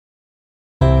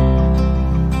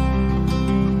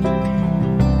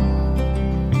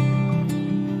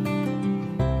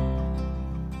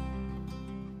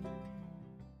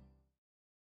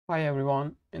Hi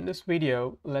everyone, in this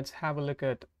video let's have a look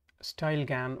at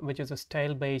StyleGAN, which is a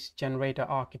style-based generator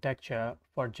architecture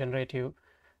for generative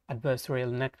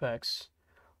adversarial networks.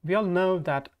 We all know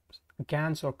that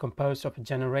GANs are composed of a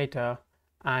generator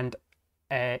and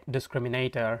a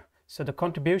discriminator. So the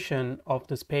contribution of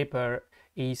this paper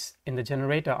is in the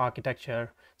generator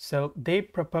architecture. So they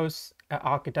propose an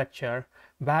architecture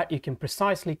where you can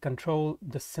precisely control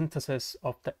the synthesis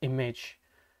of the image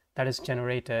that is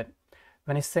generated.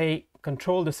 When I say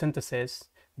control the synthesis,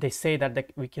 they say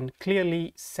that we can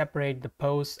clearly separate the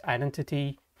pose,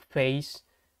 identity, face,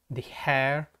 the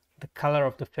hair, the color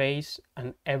of the face,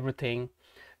 and everything.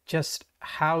 Just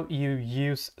how you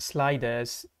use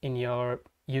sliders in your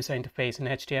user interface in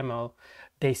HTML,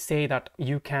 they say that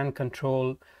you can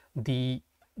control the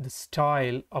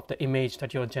style of the image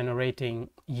that you're generating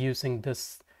using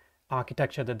this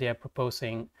architecture that they are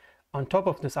proposing. On top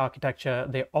of this architecture,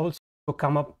 they also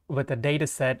come up with a data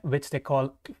set which they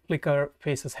call Flickr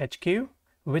Faces HQ,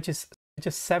 which is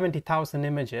 70,000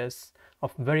 images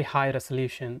of very high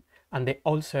resolution, and they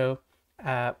also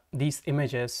these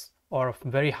images are of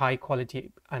very high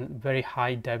quality and very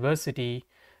high diversity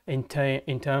in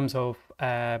terms of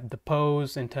the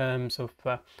pose, in terms of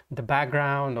the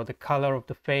background or the color of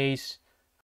the face.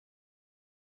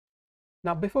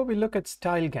 Now, before we look at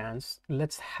style GANs,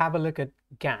 let's have a look at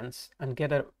GANs and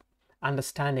get a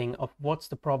understanding of what's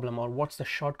the problem or what's the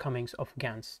shortcomings of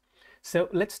GANs. So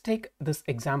let's take this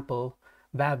example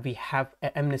where we have a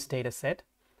MNIST data set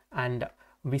and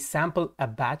we sample a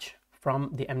batch from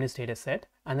the MNIST data set,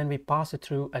 and then we pass it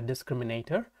through a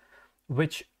discriminator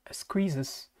which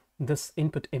squeezes this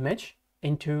input image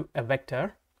into a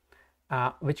vector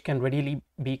which can readily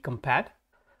be compared.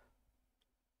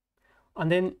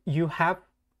 And then you have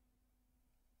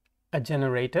a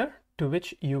generator to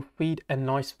which you feed a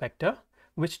noise vector,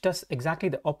 which does exactly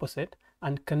the opposite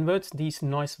and converts these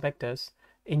noise vectors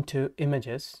into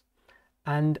images.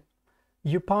 And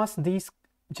you pass these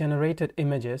generated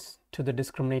images to the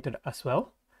discriminator as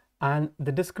well. And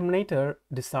the discriminator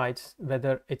decides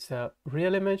whether it's a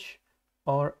real image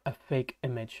or a fake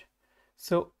image.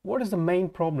 So what is the main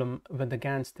problem with the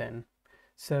GANs then?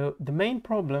 So the main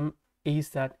problem is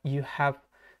that you have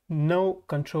no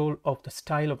control of the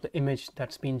style of the image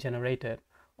that's been generated,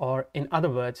 or in other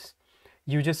words,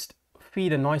 you just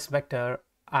feed a noise vector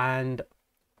and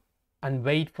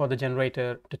wait for the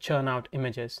generator to churn out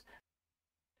images.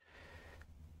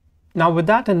 Now, with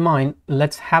that in mind,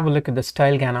 let's have a look at the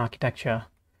StyleGAN architecture.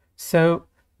 So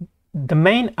the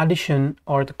main addition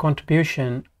or the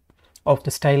contribution of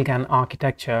the StyleGAN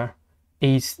architecture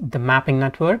is the mapping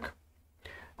network,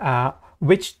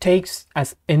 which takes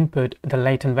as input the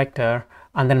latent vector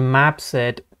and then maps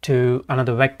it to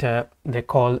another vector they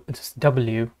call this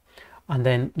W. And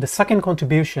then the second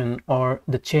contribution or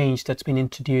the change that's been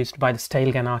introduced by the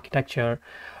StyleGAN architecture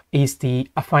is the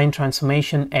affine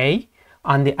transformation A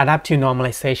and the adaptive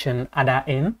normalization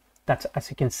ADA-in. That's,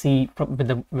 as you can see from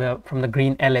the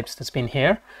green ellipse that's been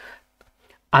here.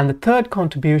 And the third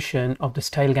contribution of the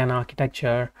StyleGAN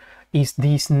architecture is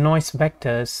these noise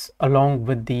vectors along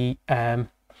with the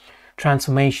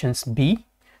transformations B.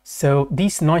 So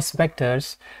these noise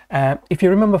vectors, if you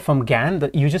remember from GAN,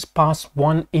 that you just pass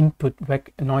one input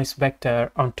noise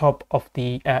vector on top of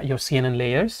the your CNN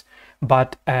layers,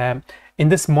 but in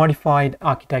this modified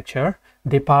architecture,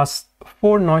 they pass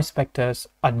 4 noise vectors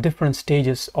at different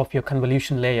stages of your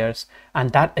convolution layers,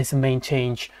 and that is the main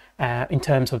change in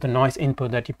terms of the noise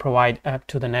input that you provide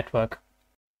to the network.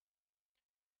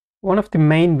 One of the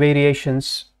main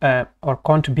variations or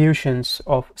contributions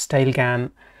of StyleGAN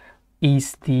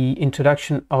is the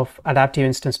introduction of adaptive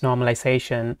instance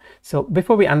normalization. So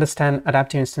before we understand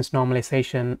adaptive instance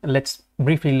normalization, let's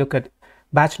briefly look at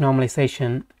batch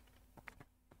normalization,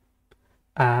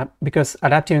 because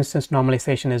adaptive instance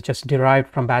normalization is just derived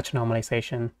from batch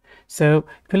normalization. So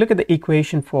if you look at the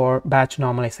equation for batch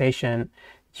normalization,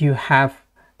 you have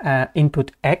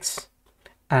input X.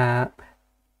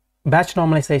 Batch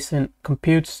normalization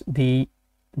computes the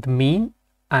mean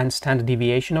and standard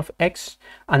deviation of X,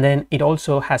 and then it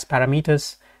also has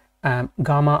parameters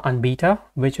gamma and beta,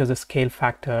 which is a scale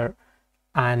factor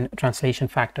and translation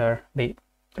factor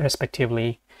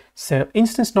respectively. So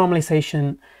instance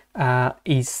normalization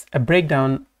is a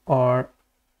breakdown or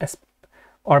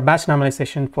batch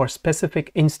normalization for specific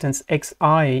instance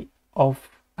xi of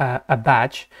a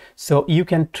batch. So you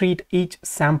can treat each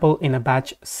sample in a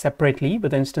batch separately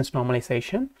with instance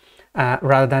normalization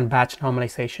rather than batch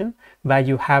normalization, where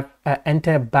you have an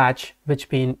entire batch which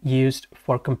being used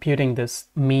for computing this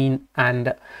mean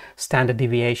and standard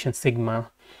deviation sigma.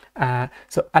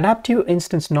 So adaptive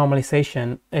instance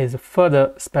normalization is a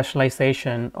further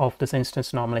specialization of this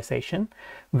instance normalization,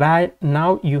 where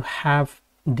now you have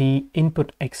the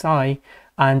input xi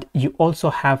and you also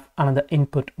have another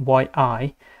input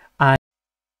yi, and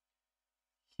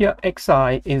here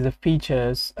xi is the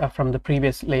features from the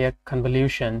previous layer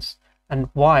convolutions, and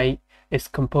y is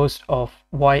composed of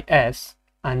ys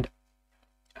and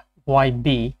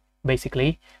yb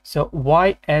basically. So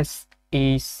ys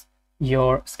is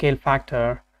your scale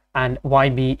factor and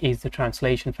yb is the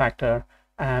translation factor.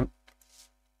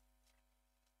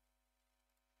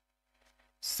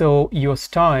 So your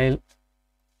style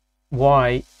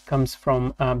y comes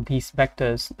from these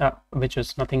vectors, which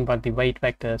is nothing but the weight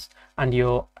vectors, and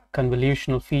your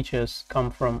convolutional features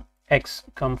come from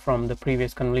the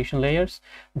previous convolution layers.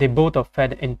 They both are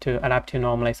fed into adaptive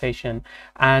normalization,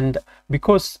 and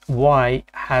because y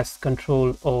has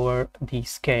control over the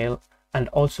scale and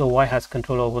also y has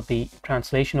control over the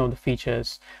translation of the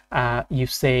features, you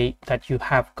say that you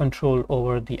have control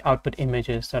over the output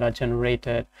images that are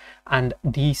generated, and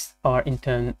these are in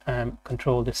turn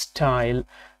control the style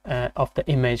of the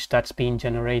image that's being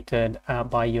generated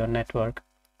by your network.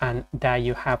 And there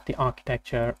you have the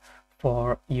architecture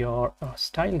for your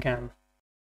StyleGAN.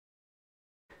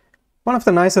 One of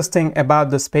the nicest thing about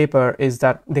this paper is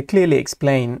that they clearly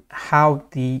explain how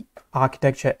the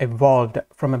architecture evolved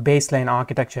from a baseline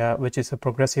architecture, which is a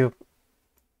progressive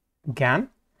GAN.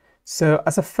 So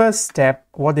as a first step,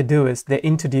 what they do is they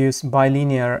introduce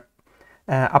bilinear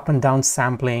up and down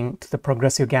sampling to the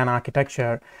progressive GAN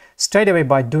architecture. Straight away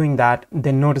by doing that,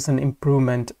 they notice an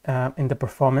improvement in the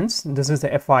performance. This is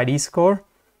the FID score.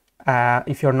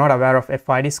 If you're not aware of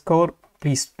FID score,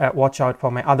 please watch out for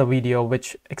my other video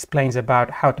which explains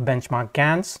about how to benchmark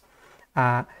GANs.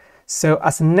 So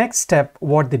as a next step,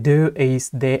 what they do is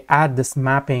they add this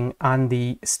mapping on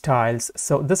the styles.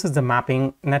 So this is the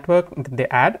mapping network that they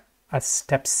add as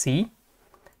step C,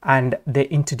 and they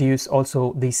introduce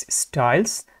also these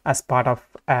styles as part of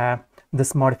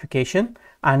this modification,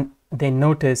 and they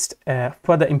noticed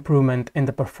further improvement in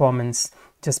the performance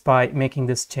just by making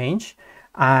this change.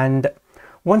 And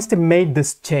once they made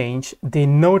this change, they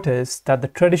noticed that the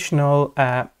traditional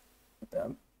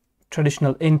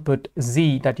input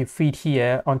Z that you feed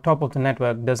here on top of the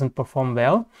network doesn't perform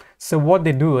well. So what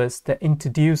they do is they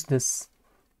introduce this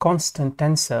constant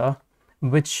tensor,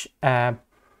 which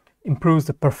improves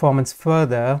the performance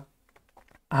further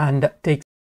and takes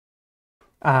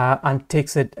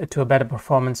it to a better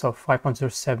performance of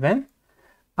 5.07.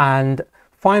 And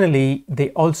finally, they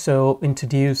also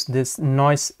introduce this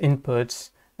noise inputs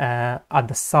at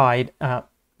the side,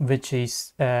 which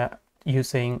is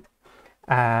using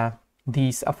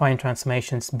these affine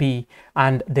transformations B,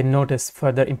 and they notice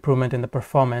further improvement in the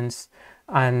performance.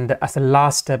 And as a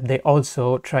last step, they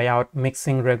also try out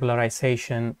mixing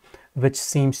regularization, which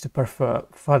seems to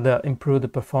further improve the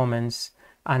performance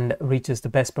and reaches the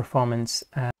best performance.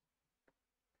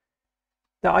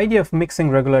 The idea of mixing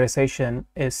regularization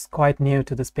is quite new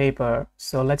to this paper,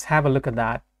 so let's have a look at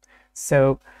that.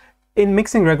 So in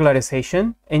mixing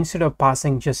regularization, instead of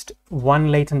passing just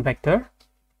one latent vector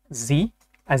Z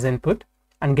as input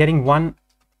and getting one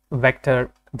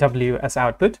vector W as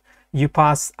output, you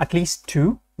pass at least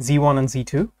two, Z1 and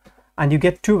Z2, and you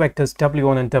get two vectors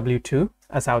W1 and W2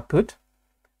 as output,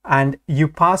 and you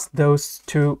pass those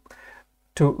to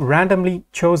randomly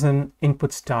chosen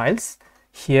input styles.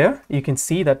 Here you can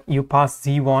see that you pass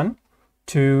Z1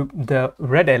 to the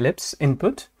red ellipse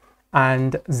input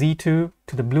and Z2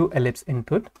 to the blue ellipse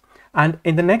input, and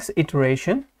in the next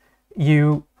iteration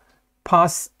you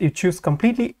choose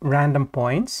completely random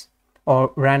points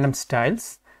or random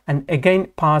styles, and again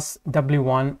pass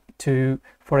W1 to,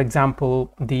 for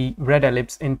example, the red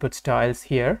ellipse input styles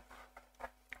here,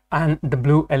 and the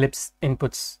blue ellipse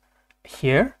inputs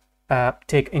here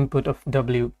take input of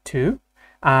W2,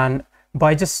 and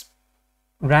by just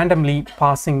randomly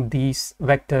passing these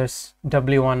vectors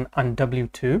W1 and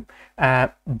W2,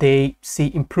 they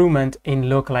see improvement in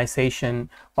localization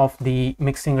of the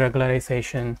mixing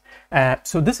regularization.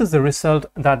 So this is the result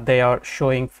that they are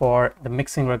showing for the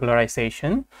mixing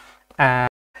regularization.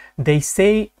 They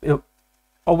say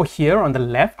over here on the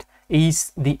left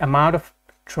is the amount of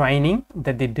training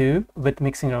that they do with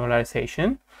mixing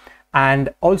regularization,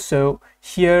 and also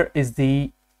here is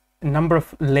the number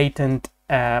of latent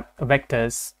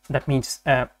vectors. That means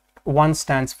 1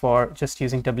 stands for just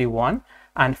using W1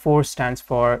 and 4 stands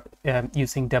for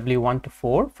using W1 to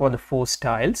 4 for the 4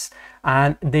 styles,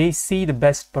 and they see the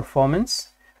best performance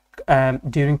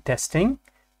during testing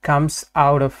comes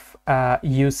out of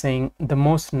using the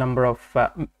most number of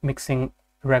mixing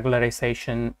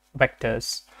regularization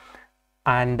vectors.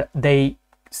 and they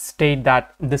state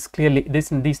that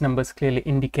these numbers clearly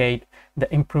indicate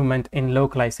the improvement in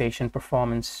localization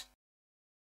performance.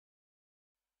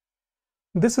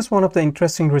 This is one of the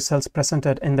interesting results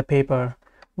presented in the paper.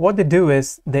 What they do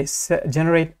is they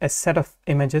generate a set of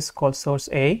images called source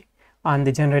A, and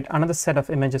they generate another set of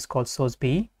images called source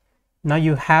B. Now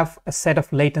you have a set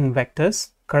of latent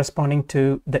vectors corresponding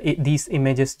to these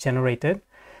images generated.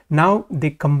 Now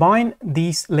they combine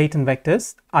these latent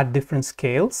vectors at different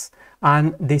scales,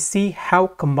 and they see how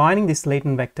combining these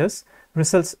latent vectors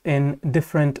results in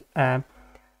different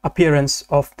appearance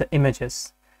of the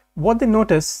images. What they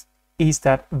notice is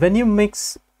that when you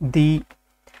mix the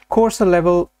cursor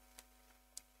level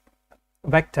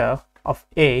vector of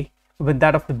A with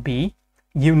that of the B,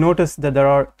 you notice that there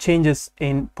are changes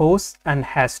in pose and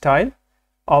hairstyle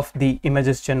of the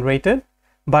images generated.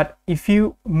 But if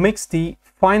you mix the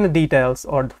finer details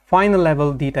or the finer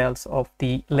level details of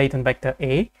the latent vector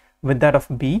A with that of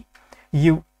B,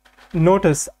 you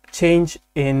notice change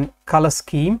in color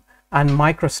scheme and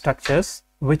microstructures,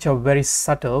 which are very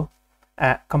subtle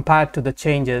compared to the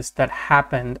changes that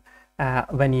happened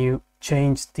when you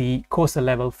change the cursor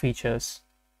level features.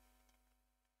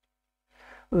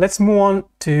 Let's move on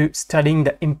to studying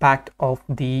the impact of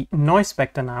the noise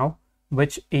vector now,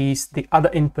 which is the other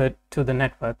input to the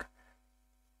network.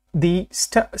 The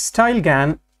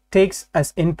StyleGAN takes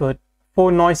as input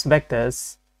 4 noise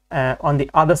vectors on the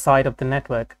other side of the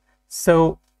network.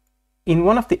 So in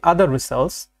one of the other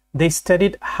results, they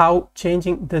studied how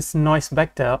changing this noise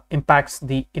vector impacts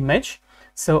the image.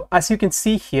 So as you can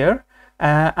see here,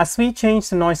 as we change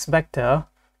the noise vector,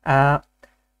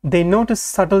 they notice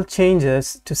subtle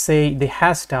changes to say the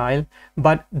hairstyle,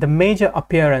 but the major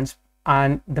appearance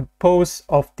and the pose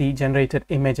of the generated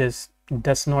images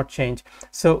does not change.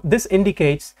 So this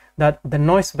indicates that the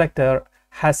noise vector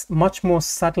has much more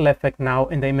subtle effect now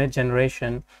in the image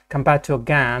generation compared to a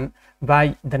GAN,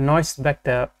 where the noise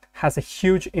vector has a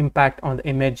huge impact on the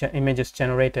images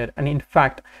generated. And in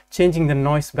fact, changing the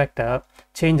noise vector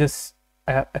changes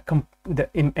the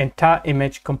entire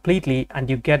image completely, and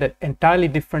you get an entirely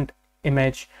different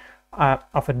image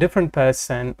of a different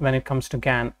person when it comes to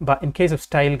GAN. But in case of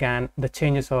StyleGAN, the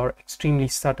changes are extremely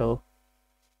subtle.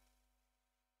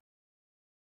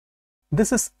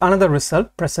 This is another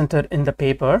result presented in the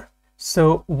paper.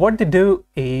 So what they do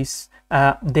is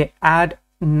they add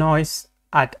noise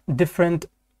at different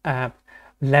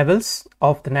levels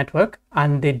of the network,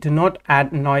 and they do not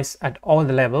add noise at all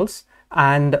the levels.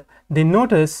 And they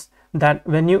notice that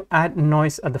when you add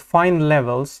noise at the fine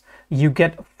levels, you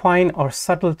get fine or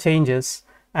subtle changes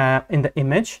in the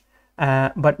image.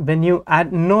 But when you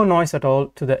add no noise at all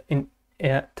to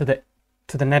the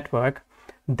network,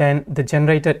 then the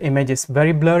generated image is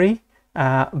very blurry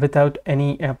without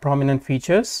any prominent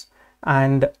features.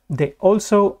 And they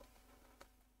also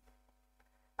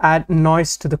add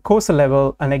noise to the cursor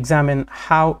level and examine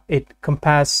how it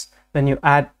compares when you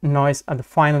add noise at the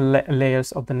final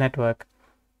layers of the network.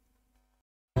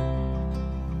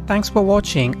 Thanks for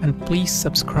watching, and please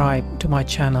subscribe to my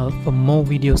channel for more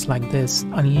videos like this,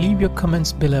 and leave your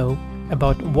comments below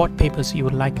about what papers you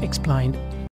would like explained.